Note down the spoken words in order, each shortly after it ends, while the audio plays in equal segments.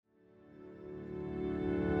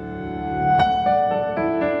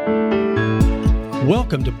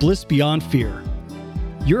Welcome to Bliss Beyond Fear.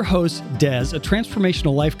 Your hosts, Des, a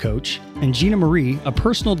transformational life coach, and Gina Marie, a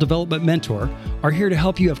personal development mentor, are here to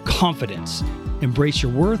help you have confidence, embrace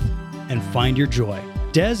your worth, and find your joy.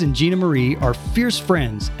 Des and Gina Marie are fierce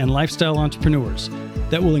friends and lifestyle entrepreneurs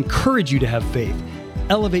that will encourage you to have faith,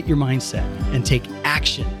 elevate your mindset, and take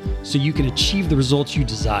action so you can achieve the results you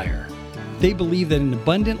desire. They believe that an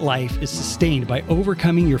abundant life is sustained by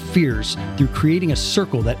overcoming your fears through creating a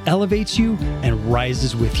circle that elevates you and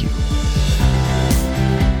rises with you.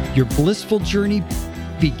 Your blissful journey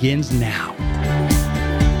begins now.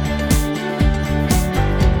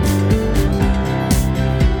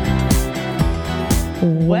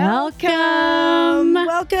 Welcome.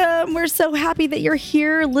 We're so happy that you're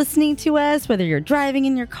here listening to us, whether you're driving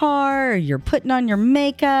in your car or you're putting on your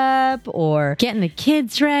makeup or getting the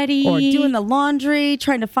kids ready or doing the laundry,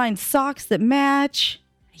 trying to find socks that match.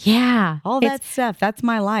 Yeah. All that stuff. That's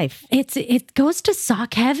my life. It goes to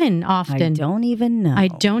sock heaven often. I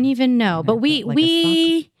don't even know. But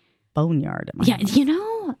we boneyard. Yeah, house. You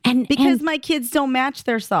know, and because my kids don't match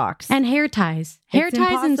their socks. And hair ties. Hair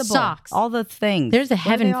ties and socks. All the things. There's a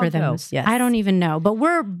heaven for those. Yes. I don't even know. But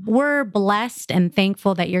we're blessed and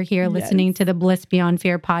thankful that you're here listening to the Bliss Beyond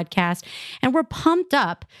Fear podcast. And we're pumped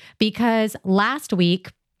up because last week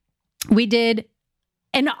we did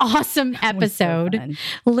an awesome episode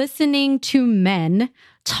listening to men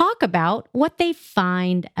talk about what they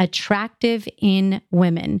find attractive in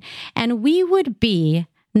women. And we would be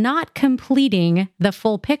not completing the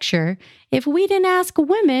full picture if we didn't ask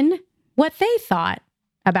women what they thought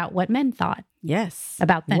about what men thought. Yes.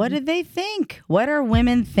 About them. What did they think? What are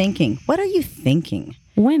women thinking? What are you thinking?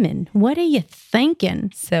 Women, what are you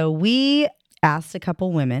thinking? So we asked a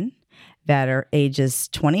couple women that are ages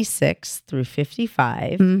 26 through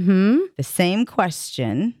 55, the same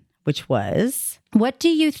question, which was, what do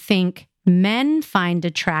you think men find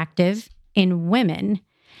attractive in women?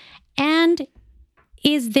 And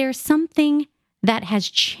is there something that has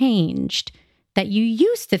changed that you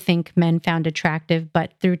used to think men found attractive,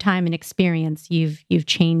 but through time and experience, you've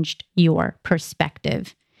changed your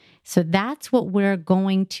perspective? So that's what we're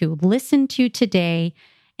going to listen to today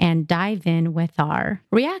and dive in with our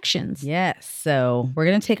reactions. Yes. So we're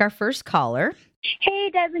going to take our first caller. Hey,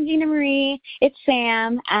 Des and Gina Marie. It's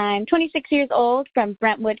Sam. I'm 26 years old from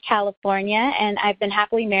Brentwood, California, and I've been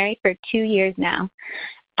happily married for 2 years now.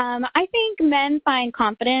 I think men find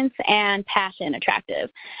confidence and passion attractive.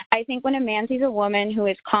 I think when a man sees a woman who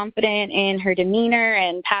is confident in her demeanor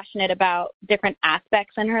and passionate about different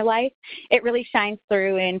aspects in her life, it really shines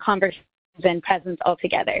through in conversations and presence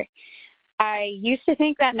altogether. I used to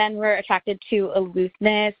think that men were attracted to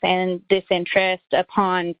aloofness and disinterest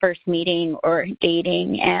upon first meeting or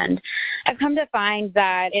dating, and I've come to find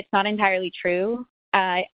that it's not entirely true.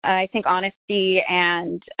 I think honesty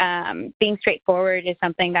and being straightforward is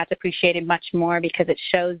something that's appreciated much more because it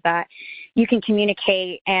shows that you can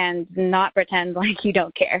communicate and not pretend like you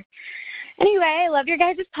don't care. Anyway, I love your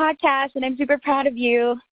guys' podcast, and I'm super proud of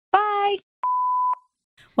you. Bye.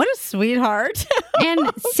 What a sweetheart. And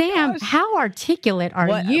Sam, how articulate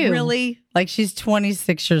are you? Really? Like she's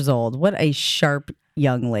 26 years old. What a sharp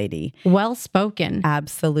young lady. Well spoken.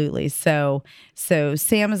 Absolutely. So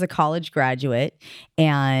Sam is a college graduate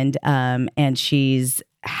and she's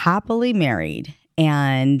happily married,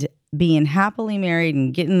 and being happily married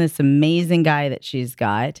and getting this amazing guy that she's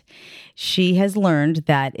got, she has learned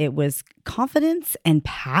that it was confidence and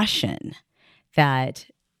passion that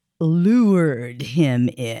lured him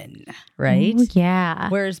in, right? Ooh, yeah.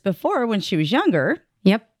 Whereas before, when she was younger,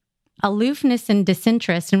 aloofness and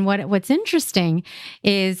disinterest. And what's interesting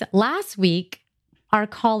is last week, our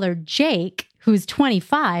caller Jake, who's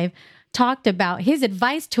 25, talked about his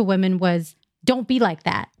advice to women was, don't be like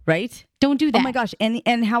that. Right? Don't do that. Oh my gosh.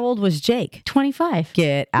 And how old was Jake? 25.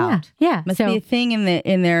 Get out. Yeah. Must be a thing in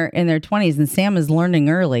their 20s, and Sam is learning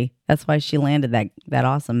early. That's why she landed that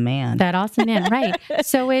awesome man. That awesome man, right.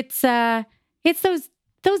 So it's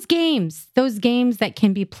those games that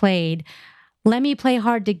can be played. Let me play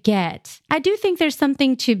hard to get. I do think there's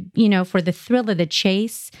something to, for the thrill of the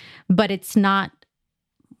chase, but it's not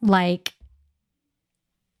like...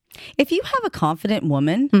 If you have a confident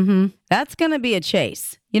woman, that's going to be a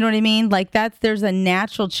chase. You know what I mean? Like there's a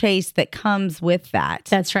natural chase that comes with that.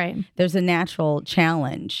 That's right. There's a natural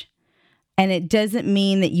challenge. And it doesn't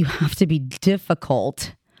mean that you have to be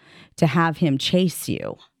difficult to have him chase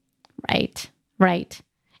you. Right.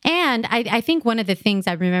 And I think one of the things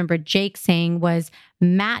I remember Jake saying was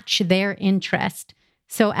match their interest.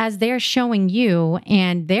 So as they're showing you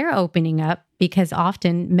and they're opening up, because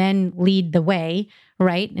often men lead the way,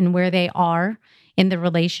 right? And where they are in the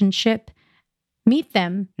relationship, meet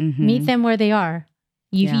them. Mm-hmm. Meet them where they are.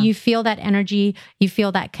 You feel that energy, you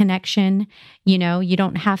feel that connection. You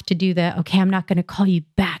don't have to do okay, I'm not going to call you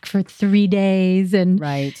back for 3 days and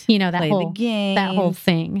right. That Play whole the game. that whole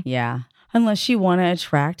thing. Yeah. Unless you want to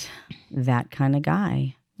attract that kind of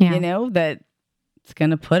guy. Yeah. That's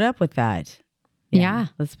going to put up with that. Yeah.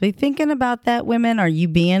 Let's be thinking about that, women. Are you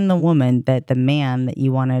being the woman that the man that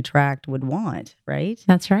you want to attract would want, right?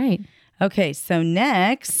 That's right. Okay, so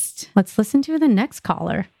next. Let's listen to the next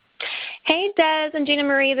caller. Hey, Des and Gina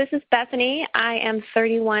Marie. This is Bethany. I am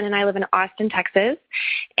 31 and I live in Austin, Texas.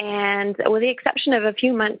 And with the exception of a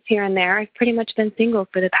few months here and there, I've pretty much been single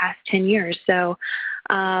for the past 10 years. So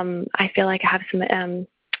I feel like I have some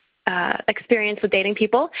experience with dating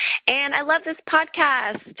people. And I love this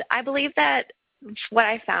podcast. I believe that what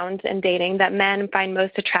I found in dating that men find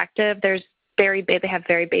most attractive, they have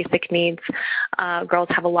very basic needs. Girls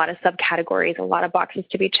have a lot of subcategories, a lot of boxes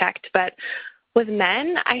to be checked. But with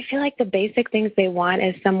men, I feel like the basic things they want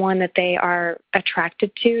is someone that they are attracted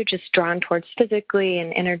to, just drawn towards physically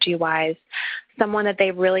and energy-wise, someone that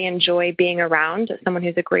they really enjoy being around, someone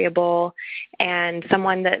who's agreeable, and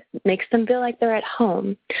someone that makes them feel like they're at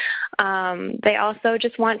home. They also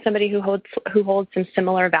just want somebody who holds some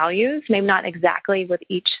similar values, maybe not exactly with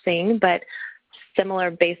each thing, but similar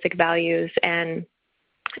basic values. And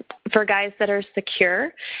for guys that are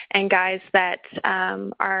secure and guys that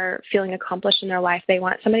are feeling accomplished in their life, they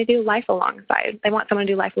want somebody to do life alongside. They want someone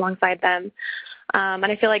to do life alongside them. And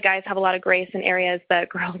I feel like guys have a lot of grace in areas that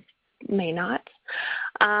girls may not.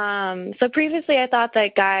 So previously I thought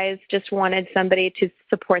that guys just wanted somebody to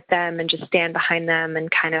support them and just stand behind them and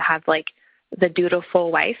kind of have like the dutiful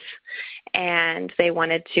wife, and they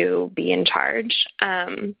wanted to be in charge.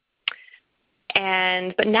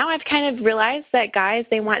 But now I've kind of realized that guys,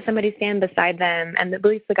 they want somebody to stand beside them, and at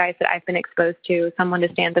least the guys that I've been exposed to, someone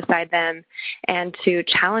to stand beside them and to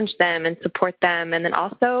challenge them and support them, and then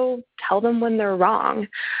also tell them when they're wrong.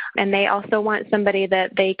 And they also want somebody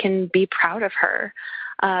that they can be proud of her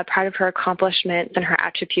accomplishments and her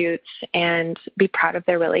attributes, and be proud of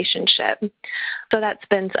their relationship. So that's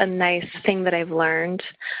been a nice thing that I've learned.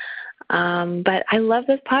 But I love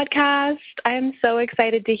this podcast. I am so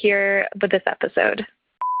excited to hear this episode.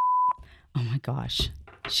 Oh my gosh.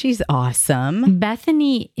 She's awesome.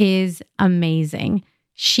 Bethany is amazing.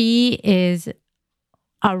 She is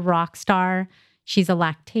a rock star. She's a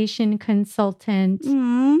lactation consultant,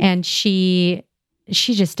 and she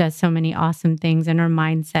just does so many awesome things, and her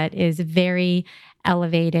mindset is very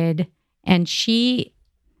elevated, and she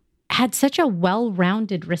had such a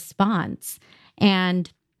well-rounded response.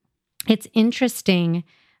 And it's interesting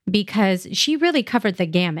because she really covered the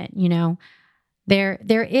gamut. There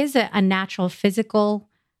is a natural physical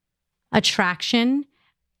attraction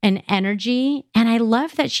and energy. And I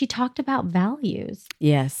love that she talked about values.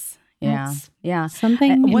 Yes. Yeah. That's yeah.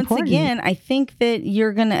 Something Once important. again, I think that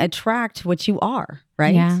you're going to attract what you are,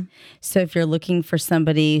 right? Yeah. So if you're looking for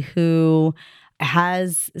somebody who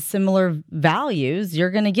has similar values, you're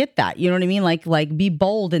going to get that. You know what I mean? Like be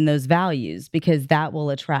bold in those values, because that will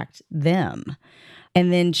attract them.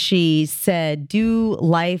 And then she said, do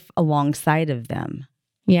life alongside of them.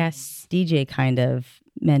 Yes. DJ kind of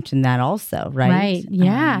mentioned that also, right? Right.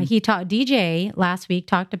 Yeah. DJ last week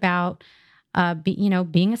talked about,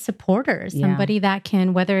 being a supporter, somebody that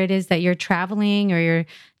can, whether it is that you're traveling or you're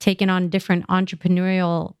taking on different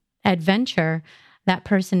entrepreneurial adventure, that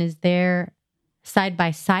person is there side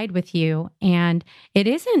by side with you. And it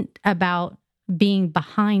isn't about being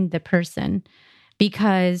behind the person,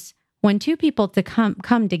 because when two people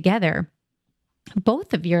come together,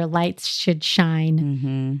 both of your lights should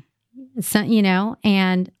shine. So,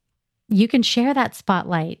 and you can share that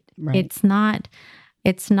spotlight. Right.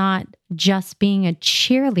 It's not just being a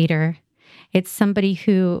cheerleader. It's somebody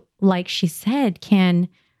who, like she said, can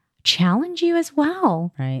challenge you as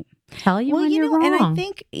well. Right. Tell you when you're wrong. And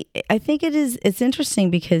I think it's interesting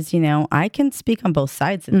because, I can speak on both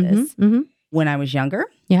sides of this. When I was younger,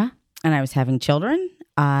 and I was having children,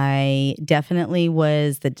 I definitely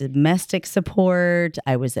was the domestic support.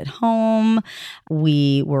 I was at home.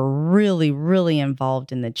 We were really, really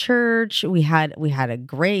involved in the church. We had a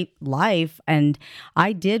great life, and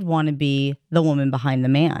I did want to be the woman behind the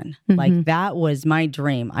man. Like, that was my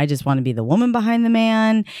dream. I just want to be the woman behind the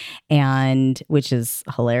man, and which is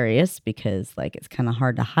hilarious because it's kind of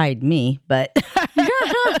hard to hide me, but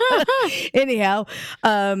anyhow,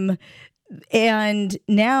 and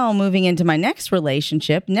now moving into my next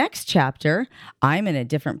relationship, next chapter, I'm in a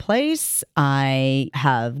different place. I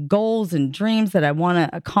have goals and dreams that I want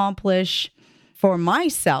to accomplish for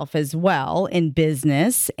myself as well in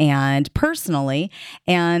business and personally.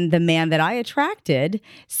 And the man that I attracted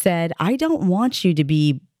said, I don't want you to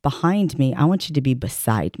be behind me. I want you to be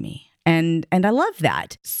beside me. And I love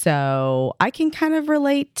that. So I can kind of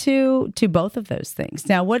relate to both of those things.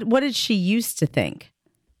 Now, what did she used to think?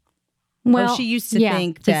 Well, or she used to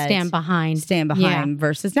think that stand behind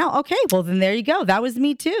versus now. Okay, well then there you go. That was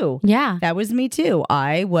me too. Yeah. That was me too.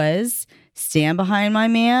 I was stand behind my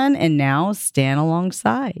man and now stand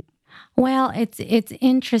alongside. Well, it's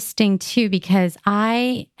interesting too, because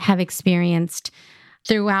I have experienced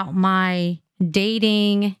throughout my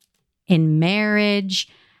dating and marriage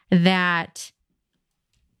that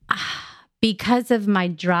because of my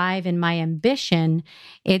drive and my ambition,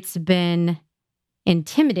 it's been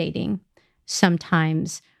intimidating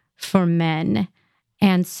sometimes for men.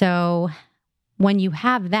 And so when you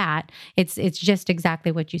have that, it's just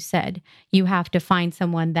exactly what you said. You have to find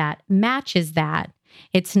someone that matches that.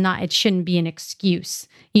 It shouldn't be an excuse,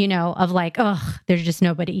 of like, oh, there's just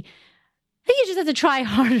nobody. You just have to try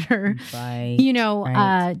harder, right,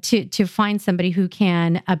 to find somebody who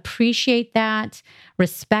can appreciate that,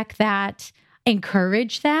 respect that,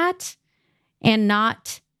 encourage that, and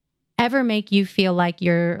not ever make you feel like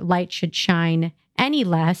your light should shine any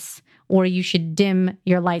less, or you should dim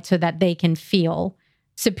your light so that they can feel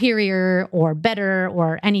superior or better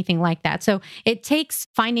or anything like that. So it takes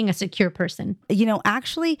finding a secure person.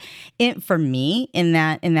 Actually, for me in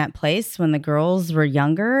that place when the girls were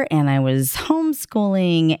younger and I was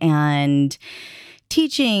homeschooling and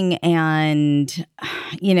teaching and,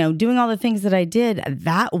 doing all the things that I did,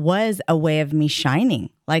 that was a way of me shining.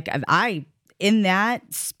 Like in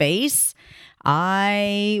that space,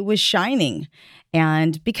 I was shining.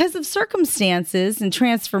 And because of circumstances and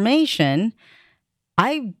transformation,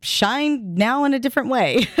 I shine now in a different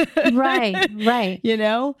way. Right.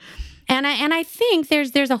 And I think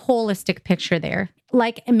there's a holistic picture there.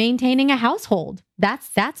 Like maintaining a household.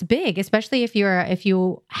 That's big, especially if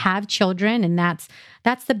you have children, and that's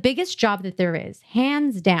the biggest job that there is.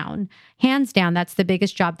 Hands down, that's the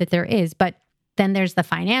biggest job that there is. But then there's the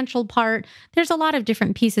financial part. There's a lot of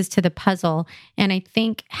different pieces to the puzzle. And I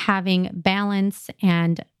think having balance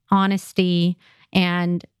and honesty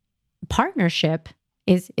and partnership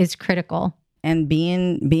is critical. And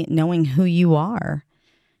knowing who you are.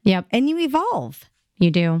 Yep. And you evolve.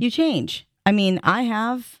 You do. You change. I mean, I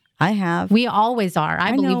have. We always are.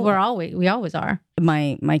 I believe we always are.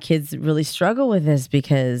 My kids really struggle with this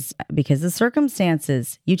because of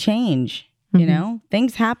circumstances. You change.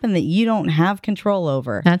 Things happen that you don't have control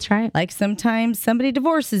over. That's right. Like sometimes somebody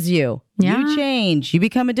divorces you. Yeah. You change. You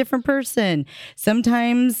become a different person.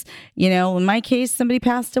 Sometimes, in my case, somebody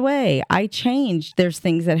passed away. I changed. There's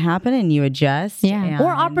things that happen and you adjust. Yeah.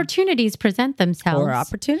 Or opportunities present themselves. Or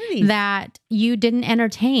opportunities. That you didn't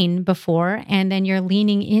entertain before. And then you're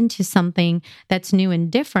leaning into something that's new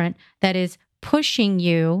and different that is pushing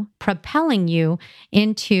you, propelling you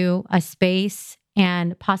into a space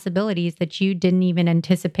and possibilities that you didn't even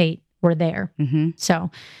anticipate were there. Mm-hmm.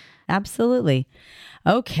 So, absolutely.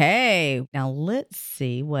 Okay. Now let's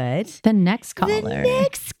see what the next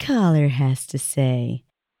caller has to say.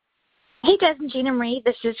 Hey, Des and Gina Marie.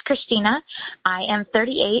 This is Christina. I am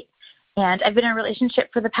 38, and I've been in a relationship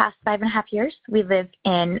for the past 5.5 years. We live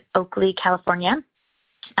in Oakley, California.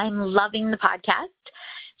 I'm loving the podcast.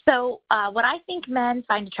 So what I think men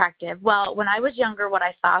find attractive, well, when I was younger, what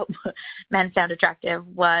I thought men found attractive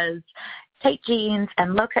was tight jeans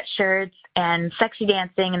and low-cut shirts and sexy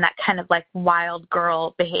dancing and that kind of like wild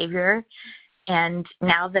girl behavior. And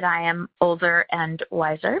now that I am older and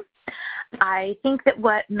wiser, I think that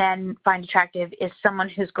what men find attractive is someone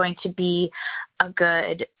who's going to be a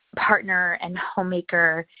good partner and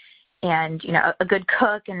homemaker and, a good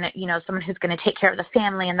cook and, someone who's going to take care of the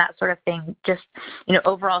family and that sort of thing. Just,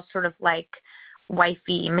 overall sort of like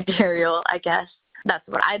wifey material, I guess. That's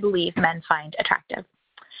what I believe men find attractive.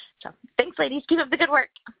 So thanks, ladies. Keep up the good work.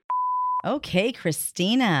 Okay,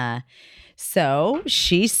 Christina. So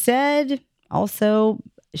she said also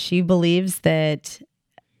she believes that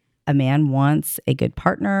a man wants a good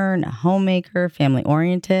partner and a homemaker,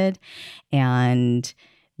 family-oriented, and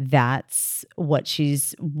that's what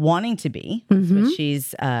she's wanting to be. That's what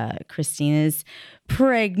she's, Christina's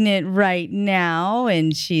pregnant right now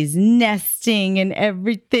and she's nesting and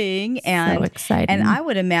everything. And so exciting. And I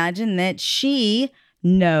would imagine that she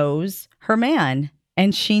knows her man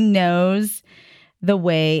and she knows the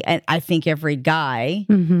way. And I think every guy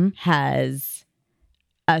has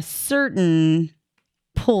a certain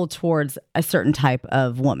pull towards a certain type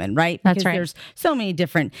of woman, right? That's Because right. there's so many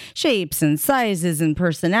different shapes and sizes and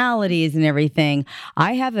personalities and everything.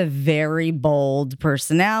 I have a very bold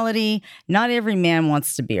personality. Not every man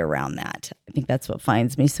wants to be around that. I think that's what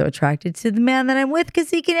finds me so attracted to the man that I'm with, because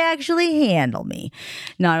he can actually handle me.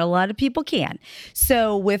 Not a lot of people can.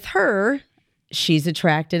 So with her, she's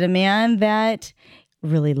attracted a man that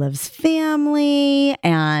really loves family,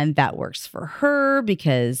 and that works for her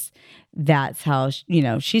because that's how,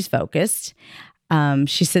 she's focused.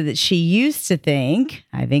 She said that she used to think,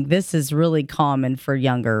 I think this is really common for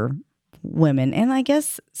younger women. And I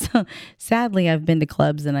guess, sadly, I've been to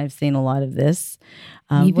clubs and I've seen a lot of this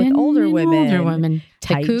Even with older in women. older women.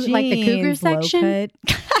 Tight jeans, Like the cougar section?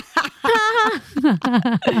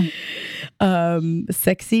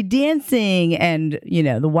 Sexy dancing and,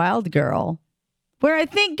 the wild girl. Where I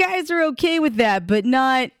think guys are okay with that, but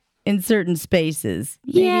not in certain spaces.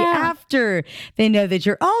 Maybe after they know that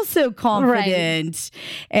you're also confident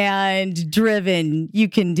and driven, you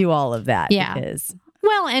can do all of that. Yeah. Because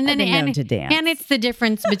Well, and then I've been known to dance. and it's the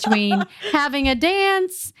difference between having a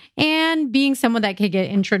dance and being someone that could get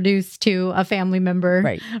introduced to a family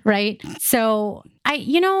member, right? So I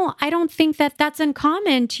don't think that that's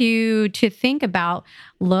uncommon to think about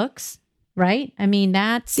looks, right? I mean,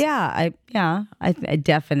 that's I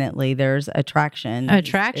definitely there's attraction.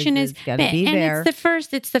 Attraction is gotta be and there.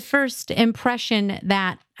 it's the first impression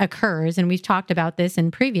that occurs, and we've talked about this in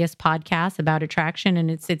previous podcasts about attraction, and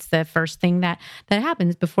it's the first thing that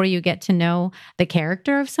happens before you get to know the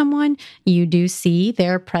character of someone. You do see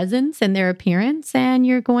their presence and their appearance, and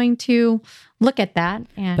you're going to look at that.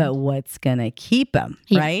 But what's gonna keep them,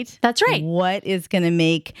 right? That's right. What is gonna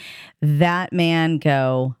make that man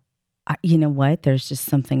go, you know what? There's just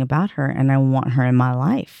something about her and I want her in my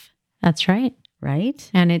life. That's right. Right?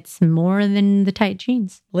 And it's more than the tight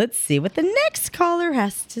jeans. Let's see what the next caller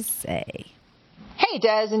has to say. Hey,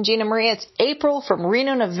 Des and Gina Marie, it's April from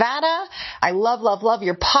Reno, Nevada. I love, love, love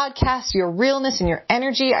your podcast, your realness and your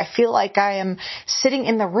energy. I feel like I am sitting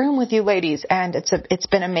in the room with you ladies, and it's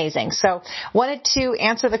been amazing. So wanted to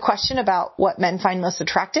answer the question about what men find most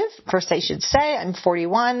attractive. First, I should say I'm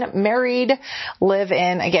 41, married, live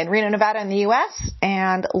in, again, Reno, Nevada in the U.S.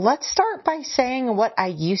 And let's start by saying what I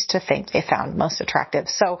used to think they found most attractive.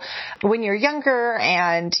 So when you're younger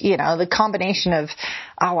and, the combination of,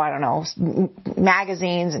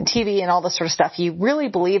 magazines and TV and all this sort of stuff, you really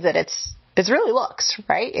believe that it's really looks,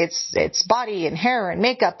 right? It's body and hair and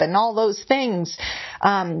makeup and all those things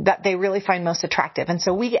that they really find most attractive. And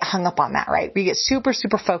so we get hung up on that, right? We get super,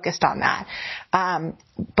 super focused on that.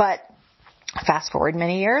 But fast forward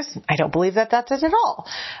many years, I don't believe that that's it at all.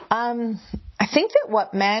 I think that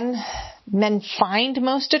what men find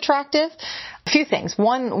most attractive, a few things.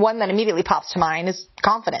 One that immediately pops to mind is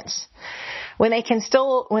confidence. When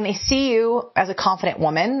they see you as a confident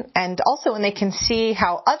woman, and also when they can see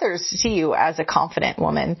how others see you as a confident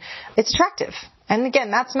woman, it's attractive. And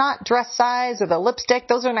again, that's not dress size or the lipstick.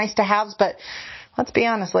 Those are nice to haves, but let's be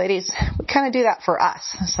honest, ladies, we kind of do that for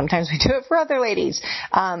us. Sometimes we do it for other ladies.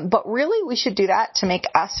 But really, we should do that to make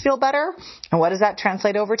us feel better. And what does that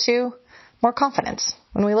translate over to? More confidence.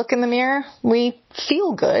 When we look in the mirror, we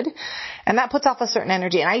feel good, and that puts off a certain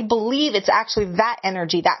energy. And I believe it's actually that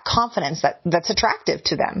energy, that confidence that's attractive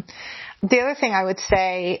to them. The other thing I would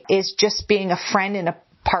say is just being a friend and a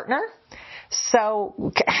partner.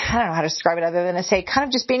 So I don't know how to describe it other than to say kind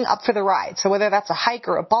of just being up for the ride. So whether that's a hike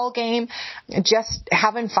or a ball game, just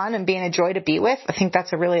having fun and being a joy to be with, I think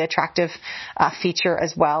that's a really attractive feature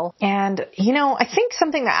as well. And, I think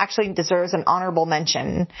something that actually deserves an honorable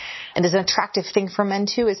mention and is an attractive thing for men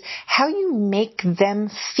too is how you make them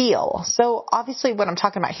feel. So obviously what I'm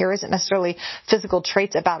talking about here isn't necessarily physical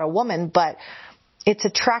traits about a woman, but it's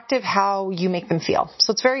attractive how you make them feel.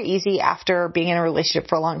 So it's very easy after being in a relationship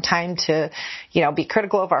for a long time to, be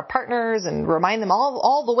critical of our partners and remind them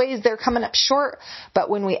all the ways they're coming up short. But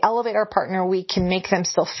when we elevate our partner, we can make them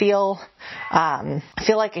still feel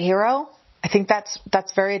like a hero. I think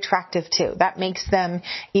that's very attractive too. That makes them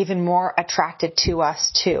even more attracted to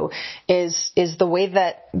us too, is the way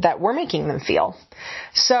that we're making them feel.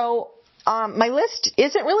 So, my list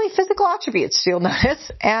isn't really physical attributes, you'll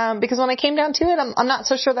notice, because when I came down to it, I'm not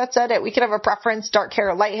so sure that said it. We could have a preference, dark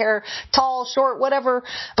hair, light hair, tall, short, whatever,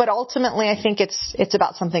 but ultimately I think it's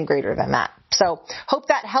about something greater than that. So hope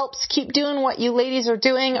that helps. Keep doing what you ladies are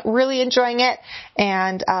doing, really enjoying it,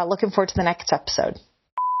 and looking forward to the next episode.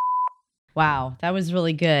 Wow, that was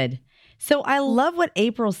really good. So I love what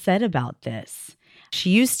April said about this.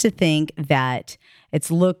 She used to think that it's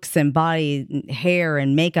looks and body, hair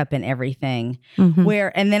and makeup and everything. Mm-hmm.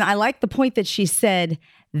 And then I like the point that she said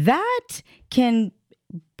that can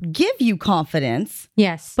give you confidence.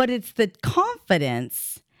 Yes. But it's the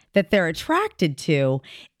confidence that they're attracted to.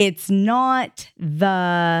 It's not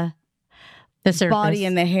the surface. Body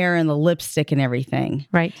and the hair and the lipstick and everything.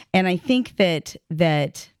 Right. And I think that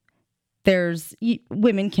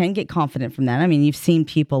women can get confident from that. I mean, you've seen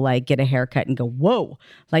people like get a haircut and go, whoa,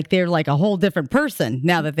 like they're like a whole different person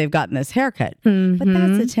now that they've gotten this haircut. Mm-hmm. But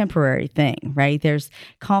that's a temporary thing, right? There's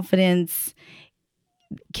confidence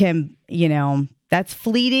that's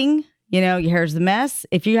fleeting. Your hair's a mess.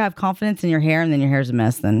 If you have confidence in your hair and then your hair's a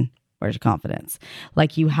mess, then where's your confidence?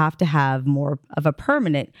 Like you have to have more of a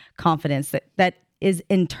permanent confidence that is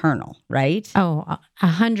internal, right? Oh,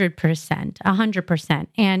 100%, 100%.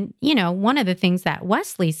 And, one of the things that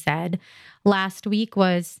Wesley said last week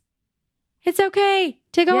was, it's okay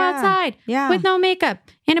to go outside with no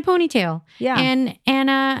makeup and a ponytail. Yeah.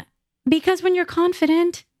 And because when you're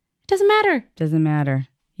confident, it doesn't matter. Doesn't matter.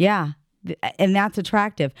 Yeah. And that's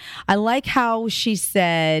attractive. I like how she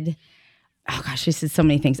said, oh gosh, she said so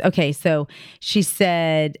many things. Okay. So she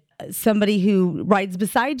said somebody who rides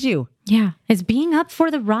beside you. Yeah. Is being up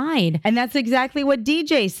for the ride. And that's exactly what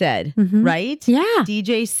DJ said, right? Yeah.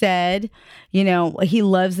 DJ said, he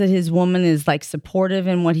loves that his woman is like supportive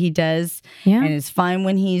in what he does and is fine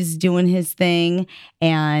when he's doing his thing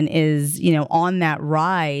and is, on that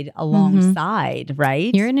ride alongside,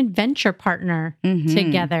 right? You're an adventure partner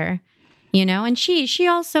together, and she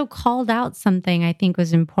also called out something I think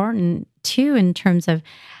was important too in terms of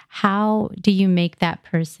how do you make that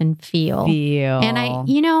person feel? And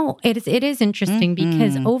it is interesting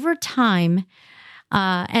because over time,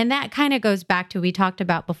 and that kind of goes back to, we talked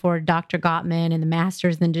about before, Dr. Gottman and the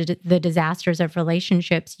masters and the disasters of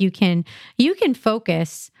relationships. You can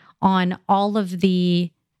focus on all of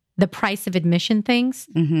the price of admission things,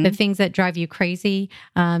 the things that drive you crazy.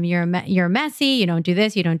 You're messy. You don't do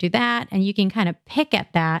this. You don't do that. And you can kind of pick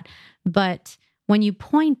at that. But when you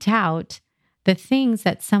point out the things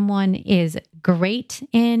that someone is great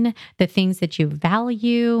in, the things that you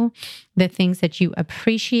value, the things that you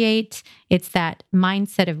appreciate, it's that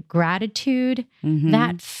mindset of gratitude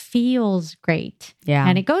that feels great. Yeah.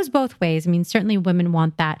 And it goes both ways. I mean, certainly women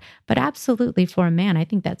want that, but absolutely for a man, I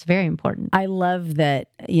think that's very important. I love that,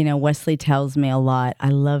 Wesley tells me a lot. I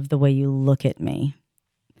love the way you look at me.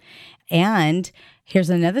 And here's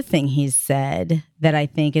another thing he's said that I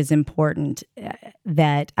think is important,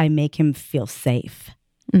 that I make him feel safe.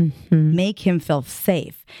 Make him feel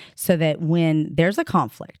safe so that when there's a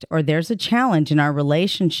conflict or there's a challenge in our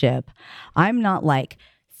relationship, I'm not like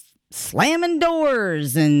slamming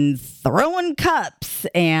doors and throwing cups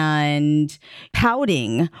and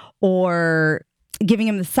pouting or giving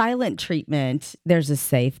him the silent treatment. There's a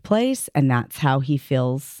safe place, and that's how he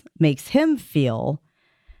makes him feel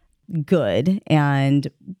good. And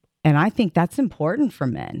I think that's important for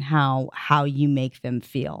men, how you make them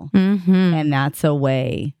feel. And that's a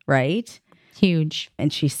way, right? Huge.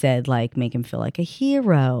 And she said, like, make him feel like a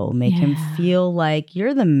hero, make him feel like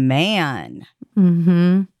you're the man.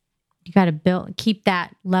 You got to keep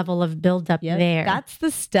that level of build up there. That's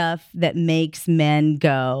the stuff that makes men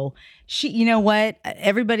go, you know what?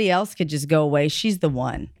 Everybody else could just go away. She's the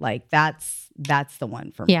one. Like, that's the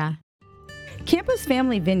one for me. Yeah. Campos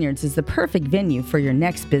Family Vineyards is the perfect venue for your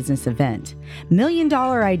next business event. $1 million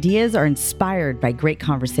ideas are inspired by great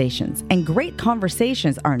conversations, and great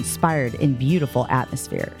conversations are inspired in beautiful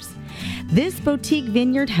atmospheres. This boutique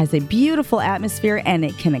vineyard has a beautiful atmosphere, and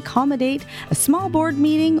it can accommodate a small board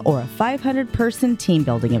meeting or a 500-person team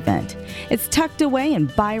building event. It's tucked away in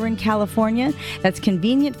Byron, California. That's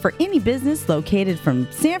convenient for any business located from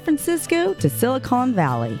San Francisco to Silicon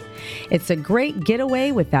Valley. It's a great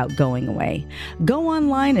getaway without going away. Go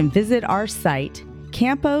online and visit our site,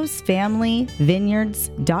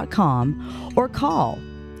 camposfamilyvineyards.com, or call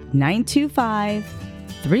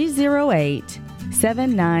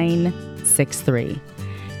 925-308-7963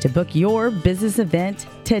 to book your business event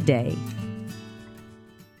today.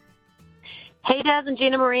 Hey, Des and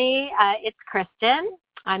Gina Marie. It's Kristen.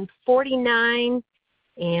 I'm 49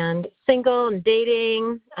 and single and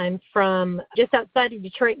dating. I'm from just outside of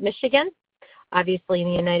Detroit, Michigan, obviously in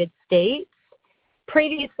the United States.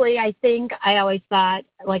 Previously, I think I always thought,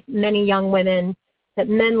 like many young women, that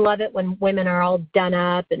men love it when women are all done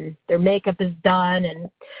up and their makeup is done and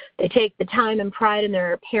they take the time and pride in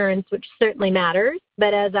their appearance, which certainly matters.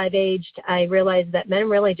 But as I've aged, I realized that men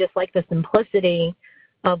really just like the simplicity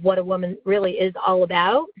of what a woman really is all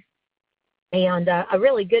about. And a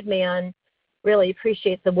really good man really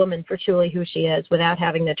appreciates a woman for truly who she is without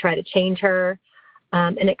having to try to change her,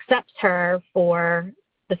 and accepts her for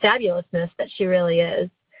the fabulousness that she really is.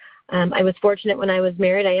 I was fortunate when I was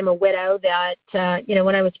married. I am a widow that,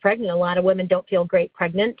 when I was pregnant, a lot of women don't feel great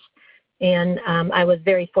pregnant. And I was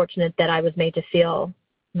very fortunate that I was made to feel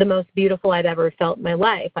the most beautiful I've ever felt in my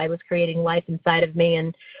life. I was creating life inside of me,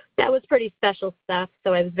 and that was pretty special stuff.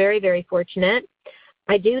 So I was very, very fortunate.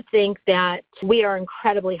 I do think that we are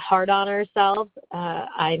incredibly hard on ourselves.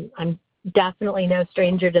 I'm definitely no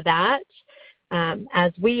stranger to that.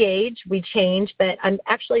 As we age, we change, but I'm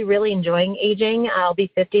actually really enjoying aging. I'll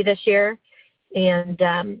be 50 this year. And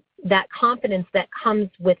that confidence that comes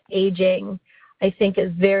with aging, I think,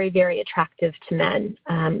 is very, very attractive to men.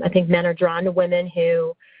 I think men are drawn to women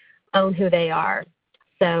who own who they are.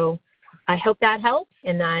 So I hope that helps.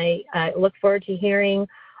 And I look forward to hearing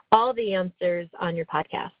all the answers on your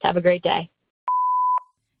podcast. Have a great day.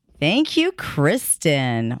 Thank you,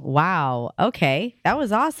 Kristen. Wow. Okay. That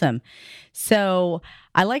was awesome. So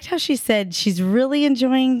I liked how she said she's really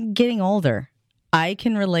enjoying getting older. I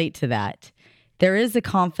can relate to that. There is a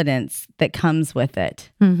confidence that comes with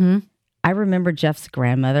it. Mm-hmm. I remember Jeff's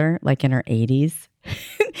grandmother, like in her 80s.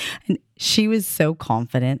 And she was so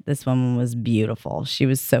confident. This woman was beautiful. She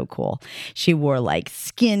was so cool. She wore like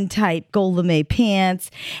skin tight Golda Meir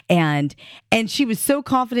pants, and she was so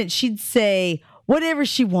confident she'd say whatever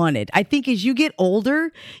she wanted. I think as you get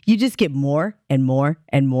older, you just get more and more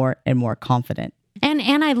and more and more confident.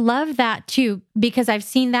 And I love that too, because I've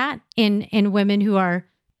seen that in women who are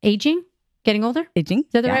aging, getting older. Aging.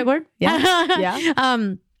 Is that the right word? Yeah.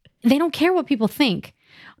 Yeah. They don't care what people think.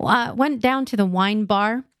 Went down to the wine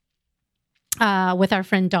bar with our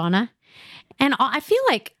friend Donna. And I feel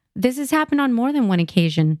like this has happened on more than one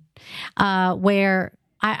occasion where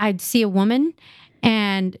I'd see a woman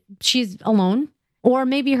and she's alone, or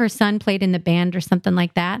maybe her son played in the band or something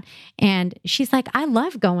like that. And she's like, I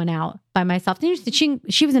love going out by myself.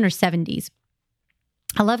 She was in her 70s.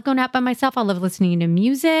 I love going out by myself. I love listening to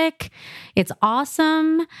music. It's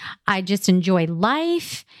awesome. I just enjoy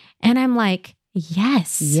life. And I'm like,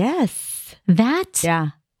 yes.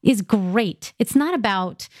 That is great. It's not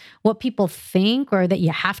about what people think or that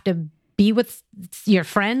you have to be with your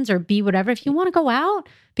friends or be whatever. If you want to go out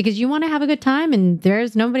because you want to have a good time and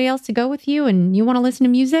there's nobody else to go with you and you want to listen to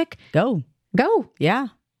music, go. Yeah.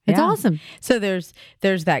 It's awesome. So there's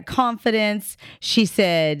that confidence. She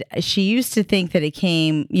said she used to think that it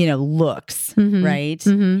came, looks, right?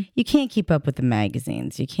 Mm-hmm. You can't keep up with the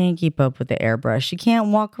magazines. You can't keep up with the airbrush. You can't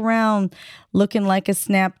walk around looking like a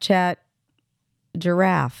Snapchat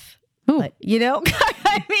giraffe. Like,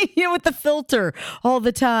 I mean, with the filter all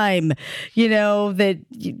the time, the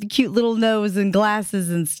cute little nose and glasses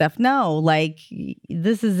and stuff. No, like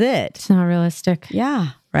this is it. It's not realistic. Yeah.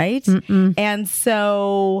 Right. Mm-mm. And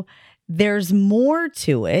so there's more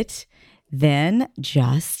to it than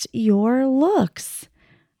just your looks.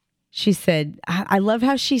 She said, I love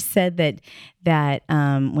how she said that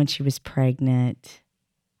when she was pregnant,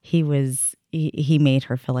 he made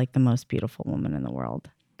her feel like the most beautiful woman in the world.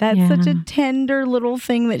 That's such a tender little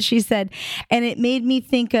thing that she said. And it made me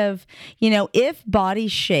think of, if body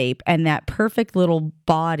shape and that perfect little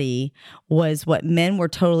body was what men were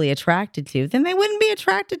totally attracted to, then they wouldn't be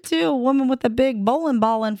attracted to a woman with a big bowling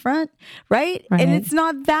ball in front, right? And it's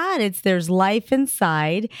not that. There's life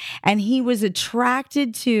inside. And he was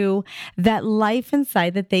attracted to that life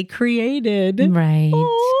inside that they created. Right.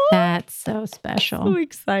 Oh, that's so special. So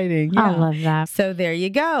exciting. I love that. So there you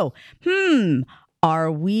go.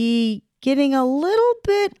 Are we getting a little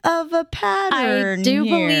bit of a pattern? I do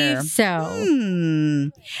here? believe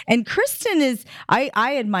so. And Kristen is, I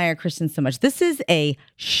admire Kristen so much. This is a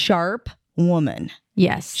sharp woman.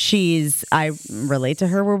 Yes. I relate to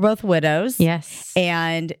her. We're both widows. Yes.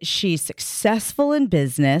 And she's successful in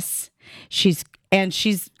business. She's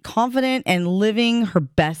confident and living her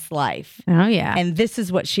best life. Oh, yeah. And this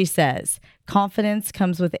is what she says. Confidence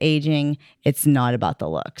comes with aging. It's not about the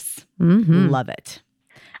looks. Mm-hmm. Love it.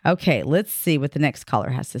 Okay, let's see what the next caller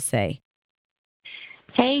has to say.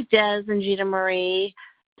 Hey, Des and Gina Marie.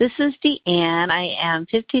 This is Deanne. I am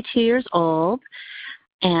 52 years old,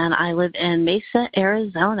 and I live in Mesa,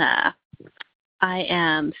 Arizona. I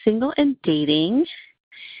am single and dating,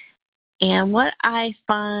 and what I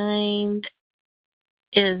find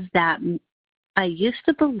is that I used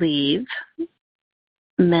to believe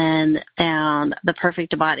men found the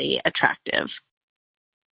perfect body attractive.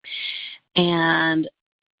 And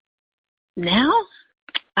now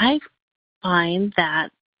I find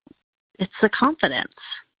that it's the confidence.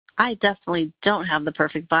 I definitely don't have the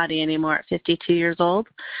perfect body anymore at 52 years old,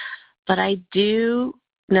 but I do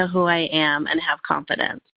know who I am and have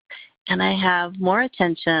confidence. And I have more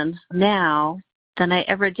attention now than I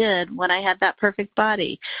ever did when I had that perfect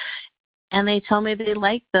body. and they tell me they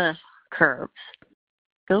like the curves.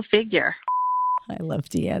 Go figure. I love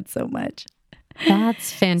Deanne so much.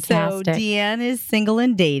 That's fantastic. So Deanne is single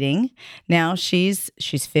and dating. Now she's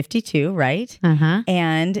 52, right? Uh-huh.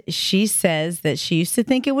 And she says that she used to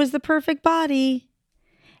think it was the perfect body.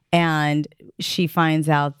 And she finds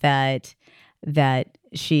out that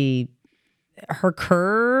her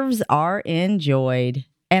curves are enjoyed.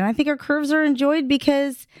 And I think her curves are enjoyed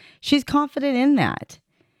because she's confident in that.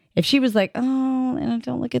 If she was like, oh, and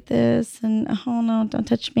don't look at this, and oh no, don't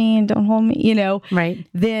touch me and don't hold me, Right.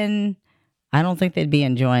 Then I don't think they'd be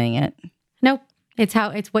enjoying it. Nope. It's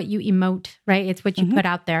what you emote, right? It's what you put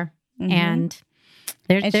out there. Mm-hmm. And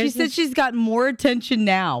she said she's got more attention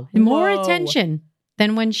now. More Whoa. attention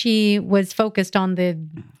than when she was focused on the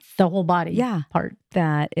whole body part.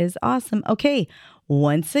 That is awesome. Okay.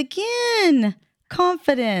 Once again,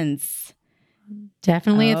 confidence.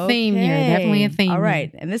 Definitely a theme here. Definitely a theme. All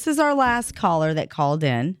right. And this is our last caller that called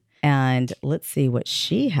in. And let's see what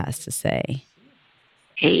she has to say.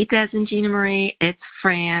 Hey, Des and Gina Marie. It's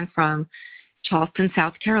Fran from Charleston,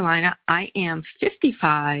 South Carolina. I am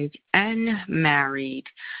 55 and married.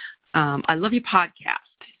 I love your podcast.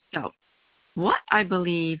 So what I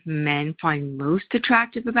believe men find most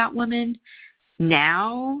attractive about women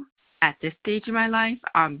now at this stage of my life,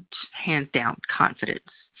 just hands down confidence,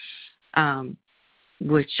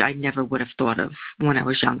 which I never would have thought of when I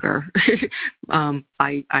was younger.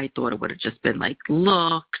 I thought it would have just been like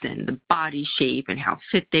looks and the body shape and how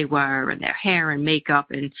fit they were and their hair and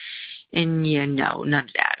makeup and none of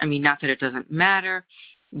that. I mean, not that it doesn't matter,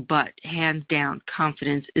 but hands down,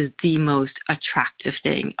 confidence is the most attractive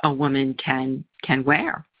thing a woman can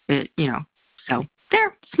wear. So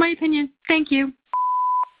there, it's my opinion. Thank you.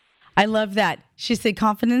 I love that. She said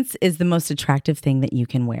confidence is the most attractive thing that you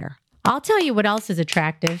can wear. I'll tell you what else is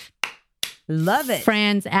attractive. Love it.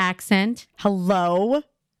 Fran's accent. Hello.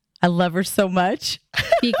 I love her so much.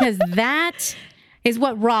 Because that is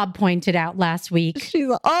what Rob pointed out last week. She's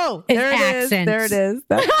like, oh, there it is. There it is.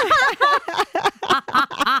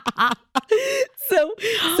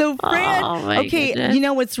 So Fran, okay, goodness. You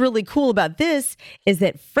know what's really cool about this is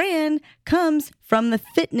that Fran comes from the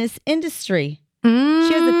fitness industry. She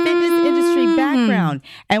has a fitness industry background.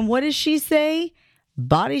 And what does she say?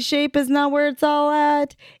 Body shape is not where it's all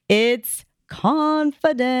at. It's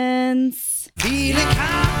confidence. Feeling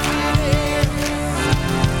confident.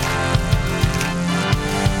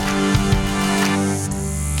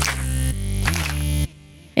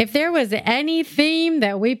 If there was any theme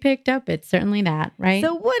that we picked up, it's certainly that, right?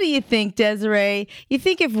 So what do you think, Desiree? You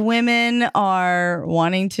think if women are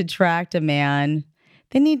wanting to attract a man,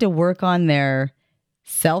 they need to work on their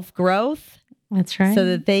self-growth? That's right. So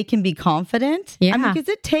that they can be confident? Yeah. I mean, because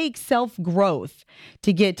it takes self-growth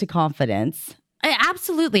to get to confidence.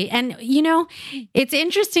 Absolutely. And, it's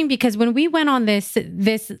interesting because when we went on this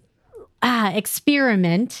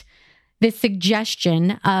experiment, this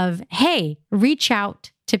suggestion of, hey, reach out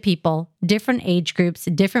to people, different age groups,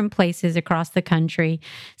 different places across the country,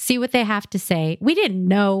 see what they have to say. We didn't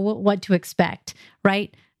know what to expect,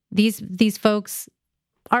 right? These folks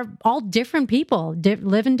are all different people,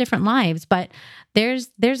 living different lives, but there's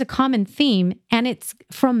a common theme, and it's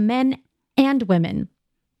from men and women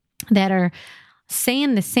that are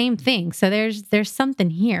saying the same thing. So there's something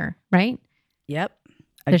here, right? Yep.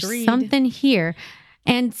 Agreed. There's something here.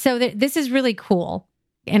 And so this is really cool.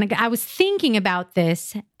 And I was thinking about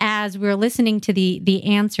this as we were listening to the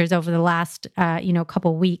answers over the last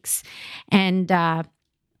couple weeks. And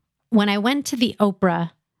when I went to the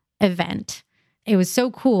Oprah event, it was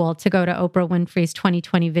so cool to go to Oprah Winfrey's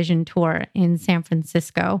 2020 Vision Tour in San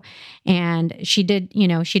Francisco. And she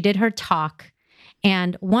did her talk.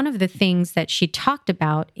 And one of the things that she talked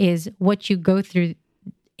about is what you go through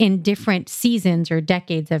in different seasons or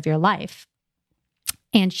decades of your life.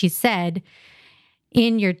 And she said,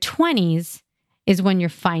 in your 20s is when you're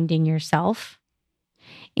finding yourself.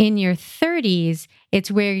 In your 30s, it's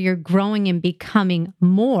where you're growing and becoming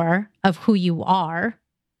more of who you are.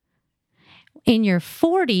 In your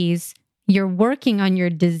 40s, you're working on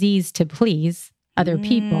your disease to please other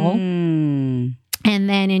people. And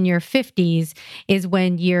then in your 50s is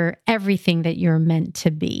when you're everything that you're meant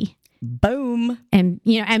to be. Boom. And,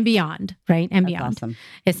 and beyond, right? And That's beyond, awesome.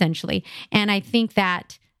 Essentially. And I think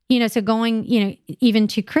that, so going, even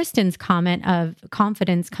to Kristen's comment of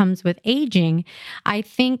confidence comes with aging, I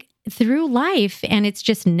think through life, and it's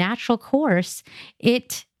just natural course,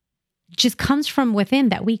 it just comes from within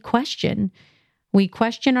that we question. We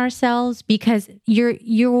question ourselves because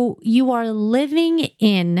you are living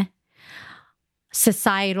in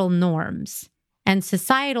societal norms. and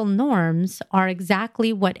societal norms are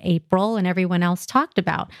exactly what April and everyone else talked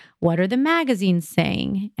about. What are the magazines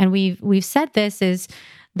saying? And we've said this is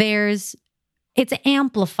it's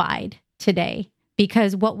amplified today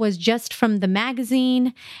because what was just from the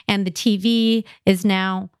magazine and the TV is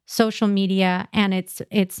now social media, and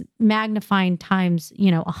it's magnifying times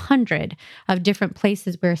 100 of different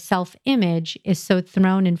places where self-image is so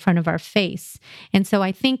thrown in front of our face. And so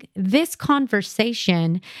I think this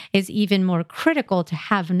conversation is even more critical to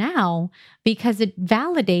have now because it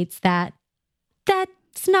validates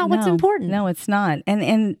that's not what's important. No, it's not.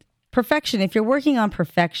 And perfection, if you're working on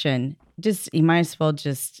perfection, you might as well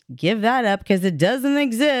just give that up because it doesn't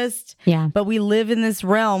exist. Yeah. But we live in this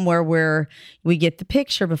realm where we get the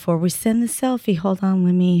picture before we send the selfie. Hold on,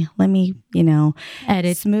 let me,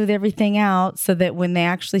 edit, smooth everything out so that when they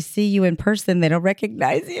actually see you in person, they don't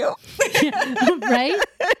recognize you. Right?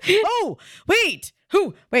 Oh, wait.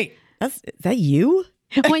 Is that you?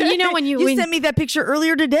 When you sent me that picture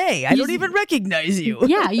earlier today. I don't even recognize you.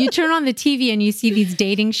 Yeah, you turn on the TV and you see these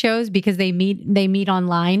dating shows because they meet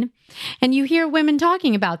online, and you hear women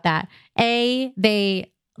talking about that. They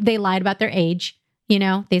lied about their age.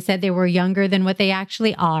 They said they were younger than what they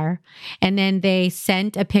actually are, and then they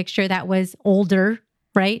sent a picture that was older.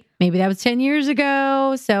 Right? Maybe that was 10 years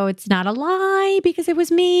ago. So it's not a lie because it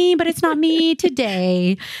was me, but it's not me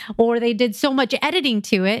today. Or they did so much editing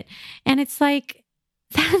to it, and it's like,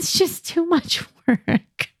 that's just too much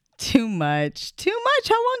work. Too much. How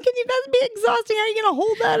long can you? That's be exhausting. How are you going to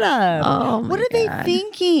hold that up? Oh, what are they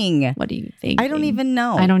thinking? What are you thinking? I don't even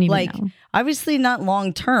know. know. Obviously not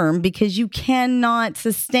long term because you cannot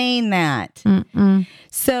sustain that. Mm-mm.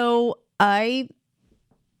 So I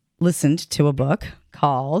listened to a book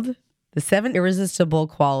called The 7 Irresistible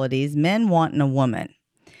Qualities Men Want in a Woman.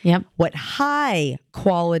 Yep. What high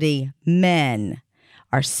quality men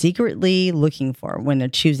are secretly looking for when they're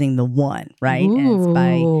choosing the one, right? Ooh.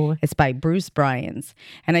 And it's by Bruce Bryans.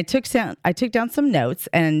 And I took down some notes,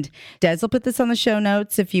 and Des will put this on the show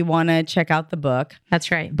notes if you want to check out the book.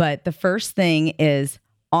 That's right. But the first thing is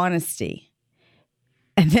honesty.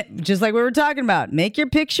 And then, just like we were talking about, make your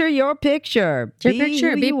picture your picture. Your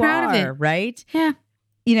picture. Be proud of it. Right? Yeah.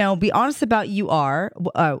 Be honest about who you are,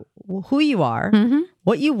 mm-hmm.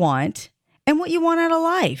 what you want, and what you want out of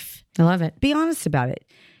life. I love it. Be honest about it.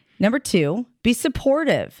 Number 2, be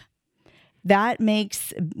supportive. That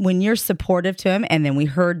makes, when you're supportive to him, and then we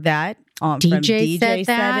heard that from DJ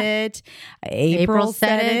said it. April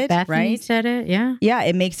said it. Bethany right? said it. Yeah. Yeah.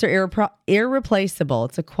 It makes her irreplaceable.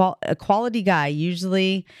 It's a quality guy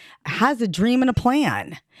usually has a dream and a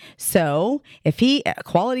plan. So if a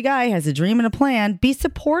quality guy has a dream and a plan, be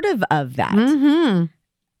supportive of that. Mm-hmm.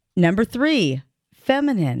 Number 3,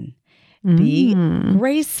 feminine. Be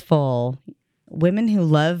graceful. Women who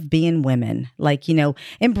love being women,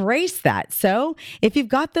 embrace that. So if you've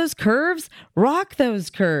got those curves, rock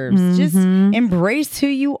those curves. Mm-hmm. Just embrace who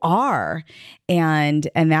you are, and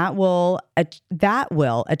that will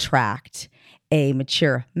attract a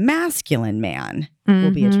mature masculine man.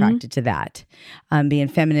 Will be attracted to that. Being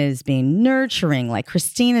feminine is being nurturing, like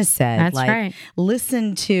Christina said. That's right.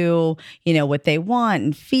 Listen to what they want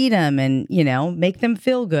and feed them, and make them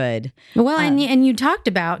feel good. Well, and you talked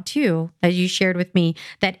about too, as you shared with me,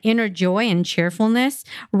 that inner joy and cheerfulness.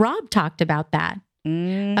 Rob talked about that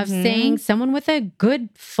of saying someone with a good,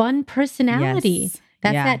 fun personality. Yes.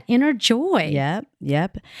 That's that inner joy.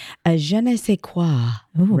 Yep. A je ne sais quoi.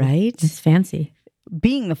 Ooh, right? It's fancy.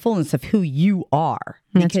 Being the fullness of who you are,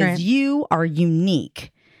 because you are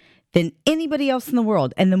unique than anybody else in the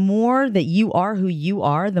world. And the more that you are who you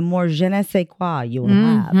are, the more je ne sais quoi you will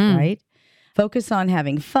have, right? Focus on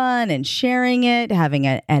having fun and sharing it, having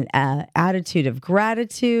an attitude of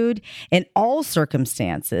gratitude in all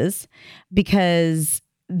circumstances, because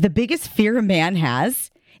the biggest fear a man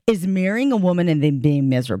has is marrying a woman and then being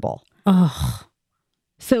miserable. Oh.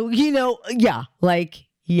 So, be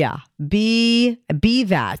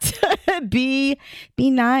that. be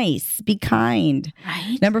nice, be kind.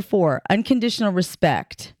 Right. Number 4, unconditional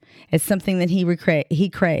respect. It's something that he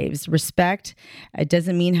craves. Respect, it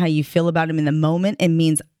doesn't mean how you feel about him in the moment. It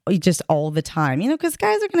means just all the time, because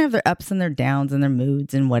guys are going to have their ups and their downs and their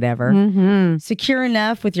moods and whatever. Mm-hmm. Secure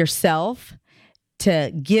enough with yourself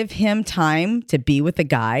to give him time to be with the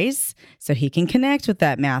guys so he can connect with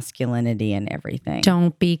that masculinity and everything.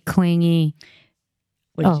 Don't be clingy.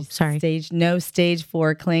 Sorry. No stage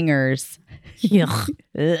 4 clingers.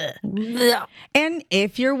 And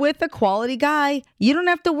if you're with a quality guy, you don't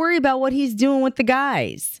have to worry about what he's doing with the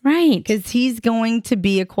guys. Right. Because he's going to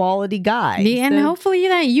be a quality guy. And hopefully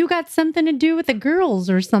you got something to do with the girls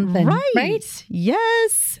or something. Right?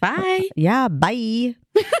 Yes. Bye. Yeah, bye.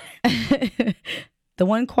 The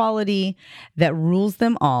one quality that rules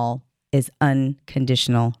them all is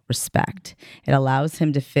unconditional respect. It allows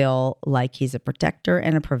him to feel like he's a protector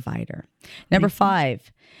and a provider. Number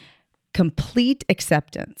 5, complete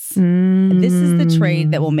acceptance. This is the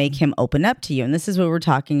trait that will make him open up to you. And this is what we're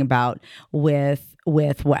talking about with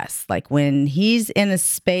Wes. Like when he's in a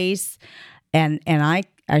space and I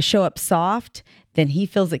show up soft, then he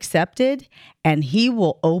feels accepted and he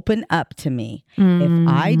will open up to me. If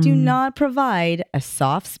I do not provide a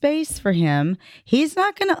soft space for him, he's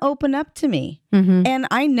not going to open up to me. And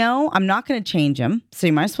I know I'm not going to change him. So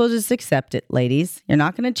you might as well just accept it, ladies. You're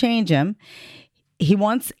not going to change him. He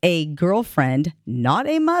wants a girlfriend, not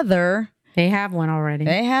a mother. They have one already.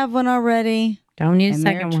 Don't need a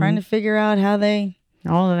second one. Trying to figure out how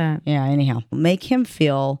all of that. Yeah, anyhow. Make him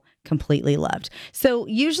feel completely loved. So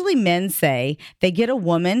usually men say they get a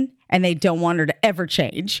woman and they don't want her to ever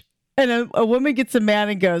change. And a woman gets a man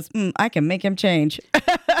and goes, I can make him change.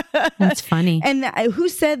 That's funny. And who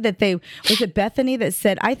said that was it Bethany that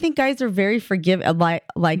said, I think guys are very forgiving, like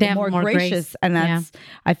more gracious. Grace. And that's,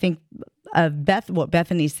 I think, what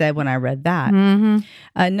Bethany said when I read that.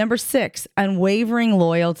 Number 6, unwavering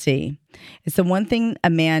loyalty. It's the one thing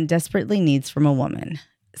a man desperately needs from a woman.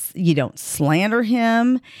 You don't slander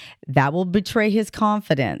him. That will betray his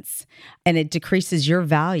confidence and it decreases your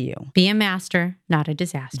value. Be a master, not a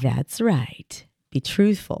disaster. That's right. Be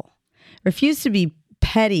truthful. Refuse to be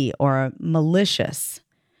petty or malicious.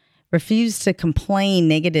 Refuse to complain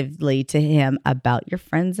negatively to him about your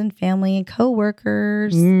friends and family and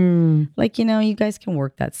coworkers. Like, you guys can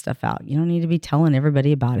work that stuff out. You don't need to be telling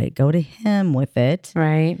everybody about it. Go to him with it.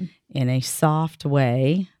 Right. In a soft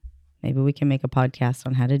way. Maybe we can make a podcast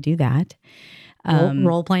on how to do that.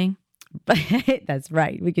 Role playing. That's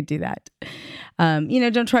right. We could do that.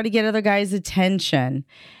 Don't try to get other guys' attention.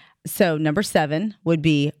 So number 7 would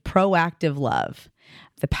be proactive love.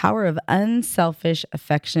 The power of unselfish,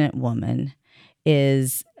 affectionate woman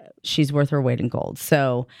is she's worth her weight in gold.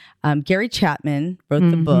 So Gary Chapman wrote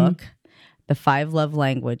the book, The 5 Love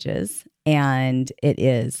Languages, and it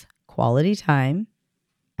is quality time,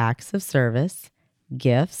 acts of service,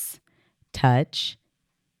 gifts, touch,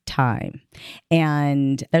 time.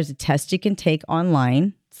 And there's a test you can take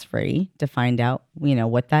online. It's free to find out,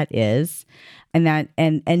 what that is. And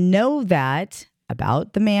know that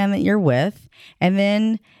about the man that you're with, and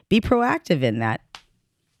then be proactive in that.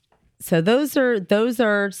 So those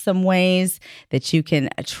are some ways that you can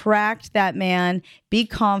attract that man, be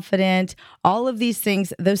confident, all of these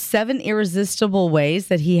things, those 7 irresistible ways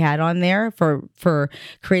that he had on there for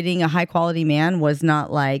creating a high quality man was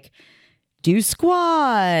not like do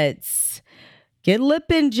squats, get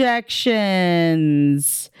lip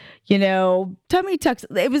injections, tummy tucks.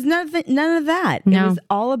 It was none of that. No. It was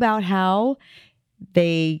all about how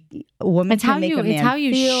a woman can make a man feel. It's how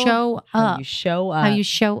you show up. How you show up. How you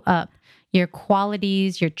show up. Your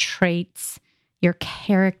qualities, your traits, your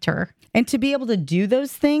character. And to be able to do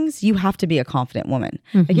those things, you have to be a confident woman.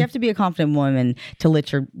 Like you have to be a confident woman to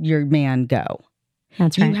let your man go.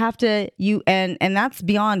 That's right. You have to, and that's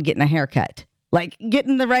beyond getting a haircut. Like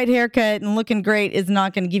getting the right haircut and looking great is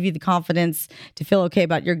not going to give you the confidence to feel okay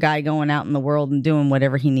about your guy going out in the world and doing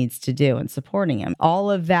whatever he needs to do and supporting him. All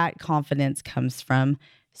of that confidence comes from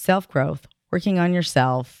self-growth, working on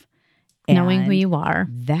yourself. Knowing who you are.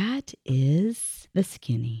 That is the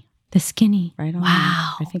skinny. The skinny. Right on.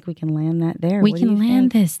 Wow. I think we can land that there. We can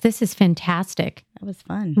land this. This is fantastic. That was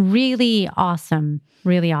fun. Really awesome.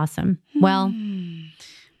 Really awesome. Well,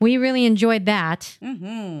 we really enjoyed that.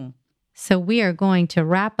 So we are going to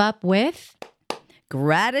wrap up with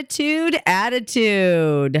gratitude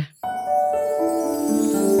attitude.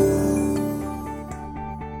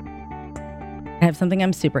 I have something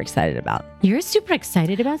I'm super excited about. You're super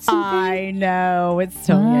excited about something? I know. It's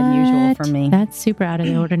totally unusual for me. That's super out of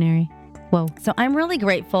the ordinary. Whoa. So I'm really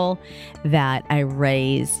grateful that I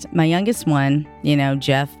raised my youngest one.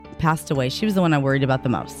 Jeff passed away. She was the one I worried about the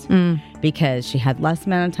most because she had less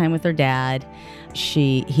amount of time with her dad.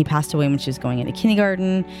 He passed away when she was going into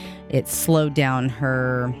kindergarten. It slowed down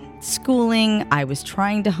her schooling. I was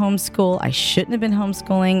trying to homeschool. I shouldn't have been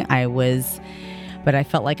homeschooling. But I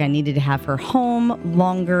felt like I needed to have her home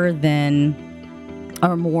longer than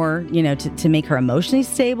or more, to make her emotionally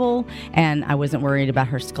stable. And I wasn't worried about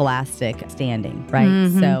her scholastic standing, right?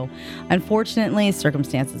 Mm-hmm. So unfortunately,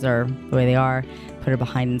 circumstances are the way they are, put her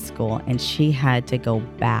behind in school, and she had to go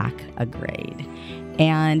back a grade.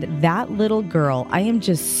 And that little girl, I am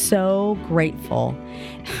just so grateful.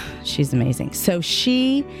 She's amazing. So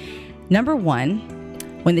number one,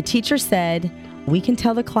 when the teacher said, we can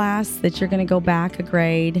tell the class that you're going to go back a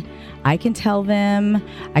grade. I can tell them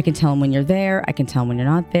when you're there. I can tell them when you're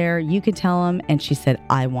not there. You can tell them. And she said,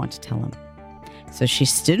 I want to tell them. So she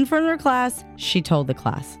stood in front of her class. She told the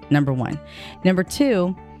class, number one. Number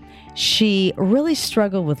two, she really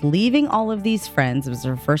struggled with leaving all of these friends. It was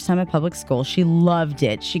her first time at public school. She loved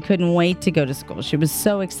it. She couldn't wait to go to school. She was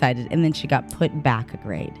so excited. And then she got put back a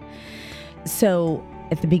grade. So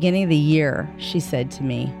at the beginning of the year, she said to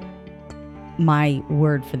me, my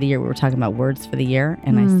word for the year, we were talking about words for the year,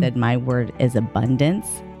 and I said, my word is abundance.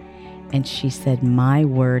 And she said, my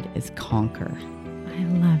word is conquer. I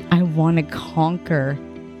love it. I want to conquer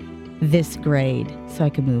this grade so I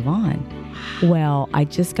can move on. Well, I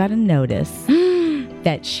just got a notice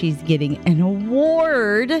that she's getting an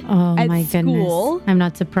award at my school. Goodness. I'm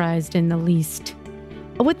not surprised in the least.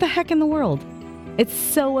 What the heck in the world? It's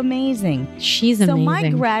so amazing. She's amazing. So my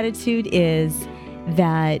gratitude is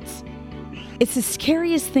that it's the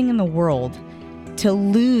scariest thing in the world to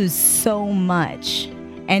lose so much.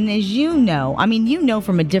 And as you know,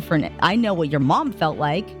 from I know what your mom felt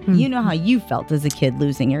like. Mm-hmm. You know how you felt as a kid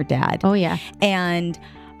losing your dad. Oh, yeah. And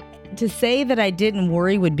to say that I didn't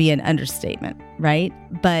worry would be an understatement, right?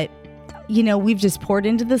 But, we've just poured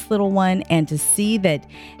into this little one, and to see that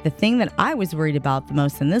the thing that I was worried about the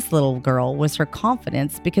most in this little girl was her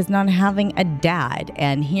confidence, because not having a dad.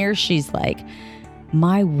 And here she's like,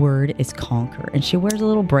 my word is conquer. And she wears a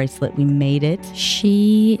little bracelet. We made it.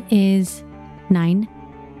 She is 9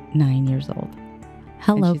 years old.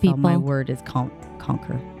 Hello, people. My word is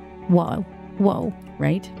conquer. Whoa.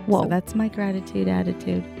 Right? Whoa. So that's my gratitude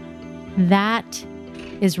attitude. That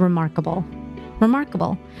is remarkable.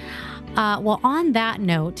 Well, on that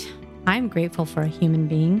note, I'm grateful for a human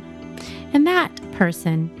being. And that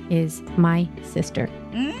person is my sister.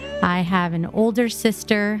 I have an older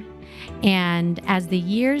sister. And as the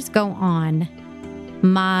years go on,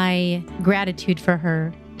 my gratitude for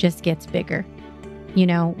her just gets bigger.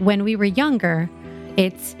 When we were younger,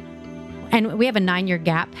 and we have a 9-year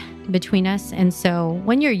gap between us. And so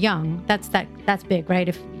when you're young, that's big, right?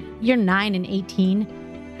 If you're 9 and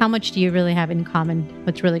 18, how much do you really have in common?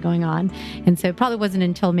 What's really going on? And so it probably wasn't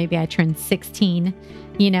until maybe I turned 16,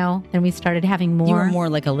 then we started having more. You were more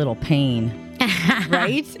like a little pain.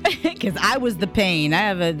 Right? Because I was the pain. I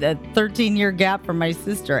have a 13-year gap from my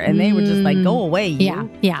sister, and they were just like, go away, you.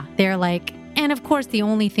 Yeah. They're like, and of course, the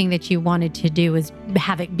only thing that you wanted to do is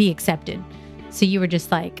have it be accepted. So you were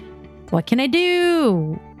just like, what can I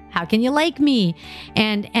do? How can you like me?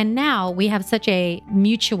 And now we have such a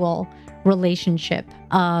mutual relationship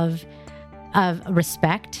of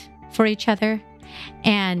respect for each other.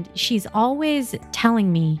 And she's always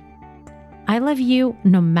telling me, I love you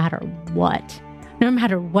no matter what. No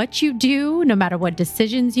matter what you do, no matter what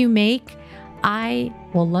decisions you make, I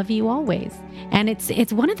will love you always. And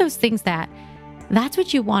it's one of those things that's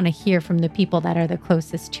what you want to hear from the people that are the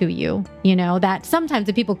closest to you. That sometimes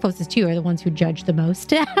the people closest to you are the ones who judge the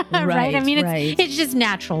most. Right? It's just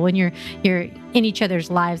natural when you're in each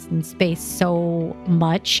other's lives and space so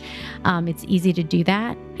much. It's easy to do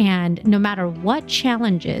that. And no matter what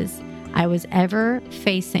challenges I was ever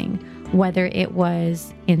facing, whether it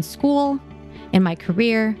was in school, in my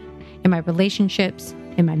career, in my relationships,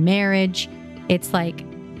 in my marriage, it's like,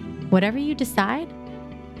 whatever you decide,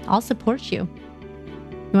 I'll support you.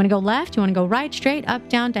 You want to go left? You want to go right, straight, up,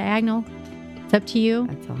 down, diagonal? It's up to you.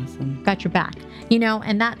 That's awesome. Got your back.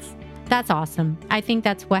 And that's awesome. I think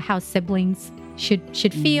that's how siblings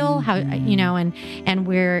should feel. How and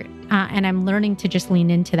we're and I'm learning to just lean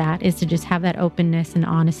into that, is to just have that openness and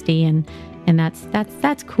honesty, and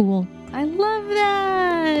that's cool. I love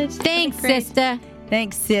that. Thanks, sister.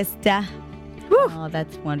 Thanks, sister. Woo. Oh,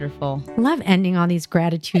 that's wonderful. Love ending on these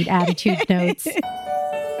gratitude attitude notes.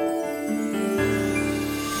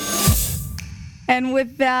 And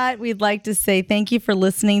with that, we'd like to say thank you for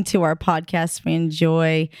listening to our podcast. We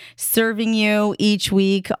enjoy serving you each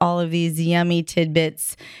week all of these yummy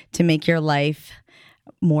tidbits to make your life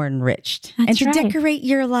more enriched. That's and to decorate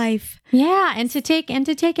your life. Yeah, and to take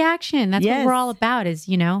action. That's yes. what we're all about, is,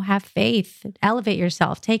 have faith, elevate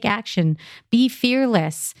yourself, take action, be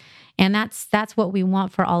fearless. And that's what we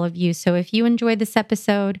want for all of you. So if you enjoyed this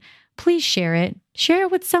episode, please share it. Share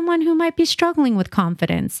it with someone who might be struggling with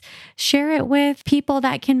confidence. Share it with people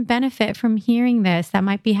that can benefit from hearing this, that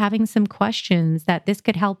might be having some questions, that this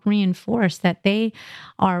could help reinforce that they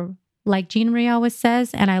are, like Gina Marie always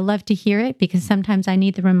says, and I love to hear it because sometimes I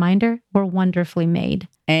need the reminder, we're wonderfully made.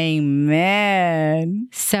 Amen.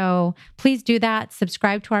 So please do that.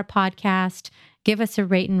 Subscribe to our podcast. Give us a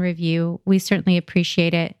rate and review. We certainly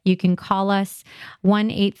appreciate it. You can call us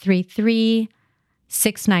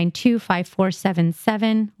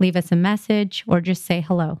 1-833-692-5477. Leave us a message or just say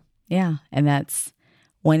hello. Yeah. And that's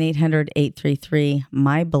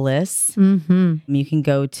 1-800-833-MY-BLISS. Mm-hmm. You can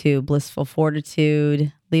go to Blissful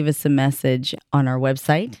Fortitude. Leave us a message on our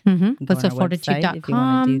website. Mm-hmm. BlissfulFortitude.com. If you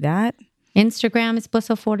want to do that. Instagram is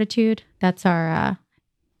Blissful Fortitude. That's our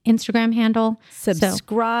Instagram handle.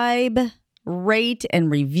 Subscribe, rate, and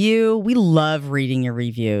review. We love reading your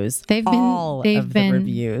reviews. They've been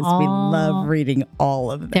reviews. We love reading all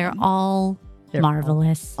of them. They're all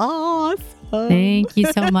marvelous. Awesome. Thank you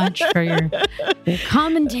so much for your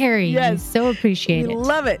commentary. Yes. We so appreciate it.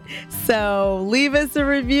 Love it. So leave us a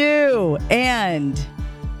review. And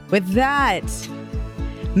with that,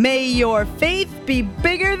 may your faith be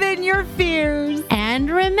bigger than your fears. And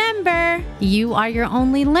remember, you are your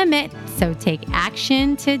only limit. So take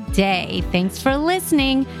action today. Thanks for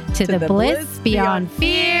listening to the Bliss Beyond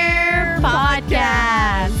Fear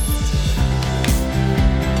podcast.